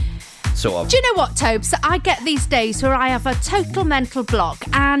coming from. Sort of. Do you know what, Tobes? I get these days where I have a total mental block,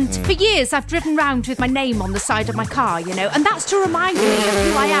 and for years I've driven round with my name on the side of my car, you know, and that's to remind me of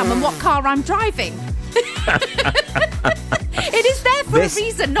who I am and what car I'm driving. It is there for a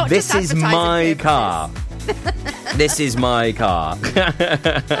reason, not just advertising. This is my car. This is my car.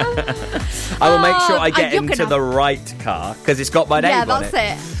 I will make sure I get into the right car because it's got my name on it.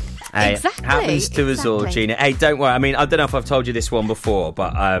 Yeah, that's it. Hey, exactly. Happens to us all, Gina. Hey, don't worry. I mean, I don't know if I've told you this one before,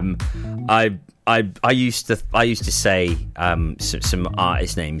 but I used to say some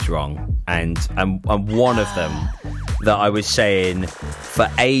artist names wrong, and one of them that I was saying for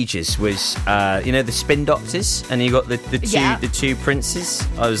ages was the Spin Doctors, and you got the two princes.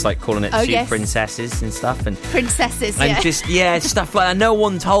 I was like calling it two princesses and stuff, and princesses, and just stuff like that. No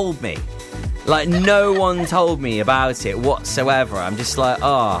one told me. Like, no one told me about it whatsoever. I'm just like,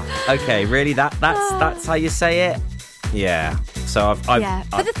 oh, okay, really? That's how you say it? Yeah. So I've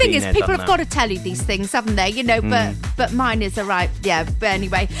but the thing is, people have got to tell you these things, haven't they? You know, but mine is all right. Yeah, but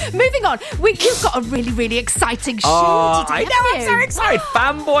anyway, moving on. You've got a really, really exciting show today. I know, I'm so excited.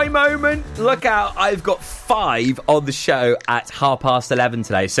 Fanboy moment. Look out, I've got 5 on the show at 11:30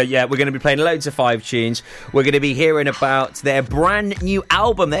 today. So yeah, we're going to be playing loads of 5 tunes. We're going to be hearing about their brand new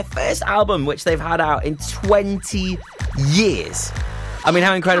album, their first album, which they've had out in 20 years. I mean,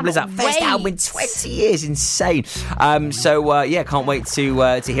 how incredible is that? First album in 20 years, insane. Can't wait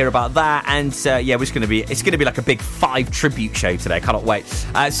to hear about that. And it's going to be like a big 5 tribute show today. Cannot wait.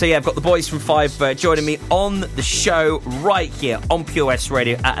 I've got the boys from 5 joining me on the show right here on Pure West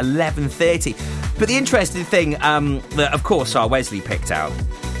Radio at 11:30. But the interesting thing that, of course, our Wesley picked out,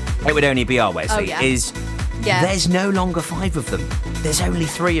 it would only be our Wesley, is there's no longer 5 of them. There's only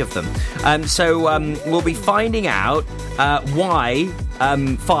 3 of them. We'll be finding out why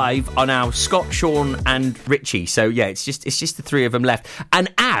 5 are now Scott, Sean and Richie. So yeah, it's just the 3 of them left.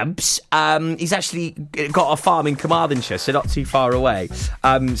 And Abs, he's actually got a farm in Carmarthenshire, so not too far away.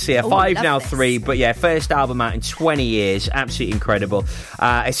 5 now, 3. But yeah, first album out in 20 years. Absolutely incredible.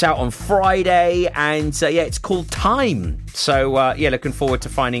 It's out on Friday, and it's called Time. So looking forward to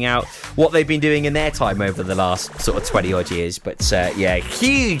finding out what they've been doing in their time over the last sort of 20 odd years. But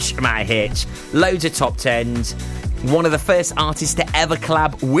huge amount of hits, loads of top 10s. One of the first artists to ever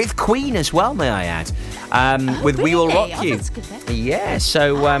collab with Queen as well, may I add, with really? We Will Rock You. That's good then. Yeah,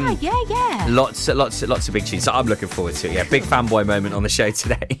 so lots of big tunes. So I'm looking forward to it. Yeah, big fanboy moment on the show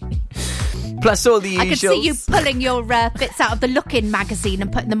today. Plus all the usual. I could see you pulling your bits out of the Look-In magazine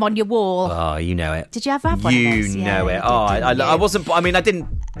and putting them on your wall. Oh, you know it. Did you ever have one of those? You know it. I wasn't. I mean, I didn't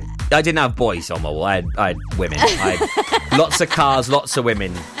have boys on my wall. I had women. I had lots of cars, lots of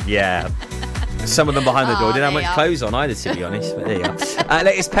women. Yeah. Some of them behind the door. Didn't have much clothes on either, to be honest. But there you are.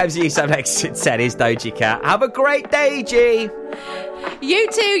 Latest Pebs News up next at 10 is Doja Cat. Have a great day, G. You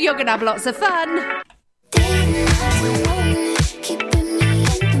too. You're going to have lots of fun.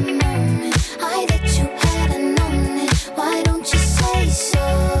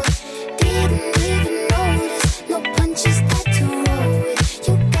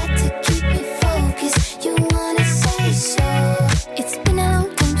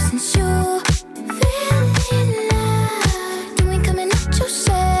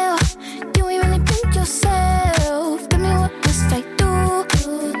 Yourself, tell me what was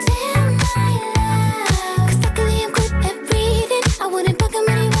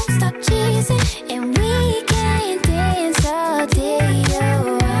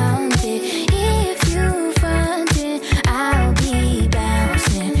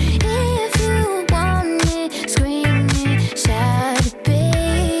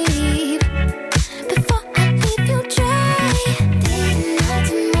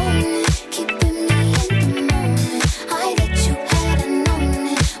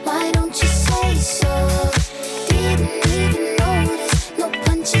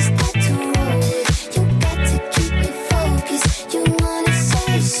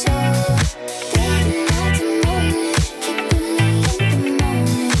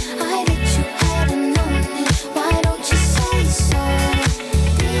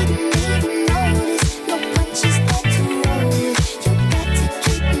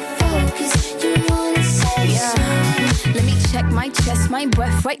my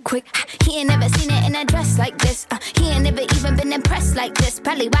breath right quick. He ain't never seen it in a dress like this. He ain't never even been impressed like this.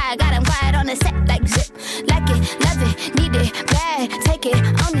 Probably why I got him quiet on the set like zip. Like it, love it, need it, bad. Take it,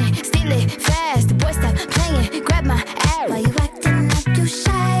 own it, steal it, fast. The boy stop playing, grab my ass. Why you acting like you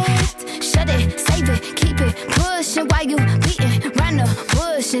shy? Shut it, save it, keep it pushing. While you beating round the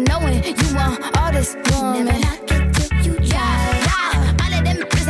bush and knowing you want all this woman.